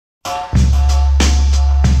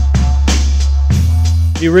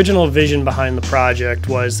The original vision behind the project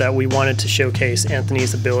was that we wanted to showcase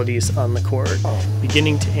Anthony's abilities on the court,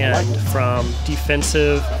 beginning to end, from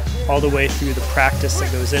defensive all the way through the practice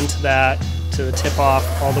that goes into that, to the tip-off,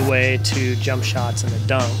 all the way to jump shots and a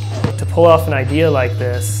dunk. To pull off an idea like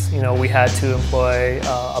this, we had to employ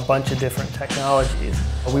a bunch of different technologies.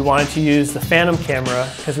 We wanted to use the Phantom camera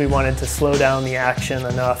because we wanted to slow down the action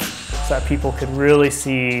enough so that people could really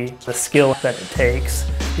see the skill that it takes.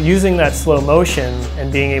 Using that slow motion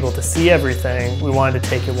and being able to see everything, we wanted to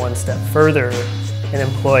take it one step further and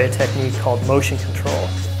employ a technique called motion control,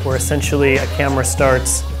 where essentially a camera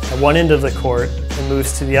starts at one end of the court and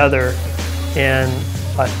moves to the other in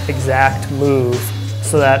an exact move,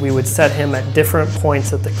 so that we would set him at different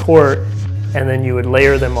points at the court, and then you would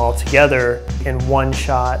layer them all together in one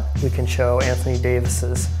shot. We can show Anthony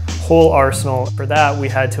Davis's whole arsenal. For that, we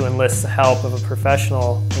had to enlist the help of a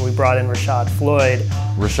professional, and we brought in Rajon Floyd.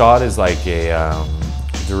 Rashad is like a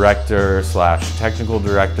director slash technical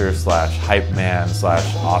director slash hype man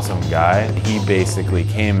slash awesome guy. He basically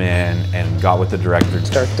came in and got with the director.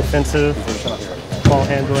 Start defensive, ball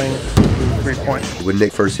handling, 3-point. When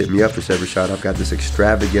Nick first hit me up and said, Rashad, I've got this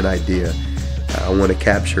extravagant idea. I want to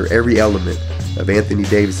capture every element of Anthony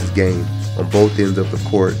Davis's game on both ends of the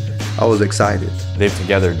court. I was excited. They've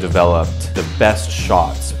together developed the best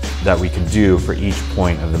shots that we could do for each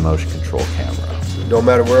point of the motion control camera. No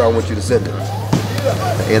matter where, I want you to send it.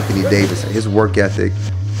 Anthony Davis, his work ethic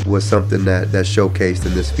was something that showcased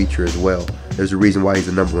in this feature as well. There's a reason why he's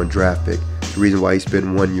the #1 draft pick. There's a reason why he spent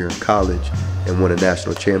 1 year in college and won a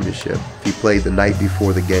national championship. He played the night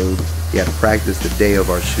before the game. He had to practice the day of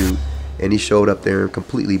our shoot, and he showed up there and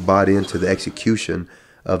completely bought into the execution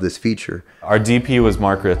of this feature. Our DP was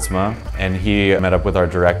Mark Ritzma, and he met up with our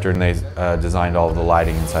director, and they designed all of the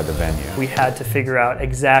lighting inside the venue. We had to figure out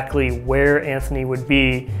exactly where Anthony would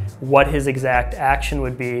be, what his exact action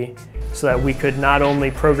would be, so that we could not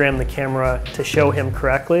only program the camera to show him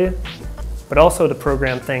correctly, but also to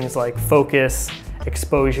program things like focus,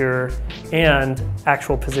 exposure, and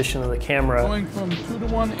actual position of the camera. Going from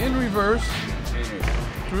 2-to-1 in reverse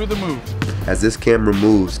through the move. As this camera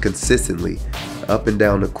moves consistently up and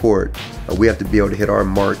down the court, we have to be able to hit our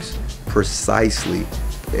marks precisely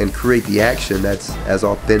and create the action that's as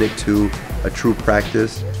authentic to a true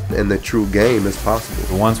practice and the true game as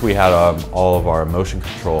possible. Once we had all of our motion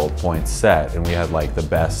control points set, and we had like the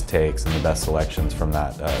best takes and the best selections from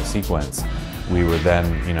that sequence, we were then,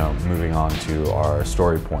 moving on to our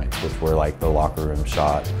story points, which were like the locker room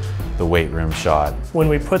shot, the weight room shot. When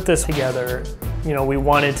we put this together, we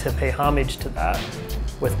wanted to pay homage to that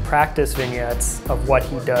with practice vignettes of what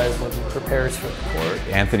he does when he prepares for the court.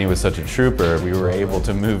 Anthony was such a trooper, we were able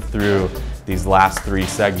to move through these last 3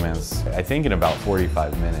 segments, I think in about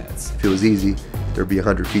 45 minutes. If it was easy, there'd be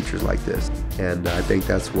 100 features like this. And I think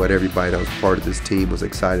that's what everybody that was part of this team was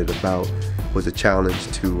excited about, was a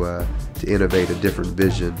challenge to innovate a different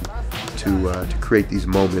vision, to create these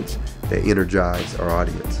moments that energize our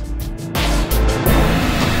audience.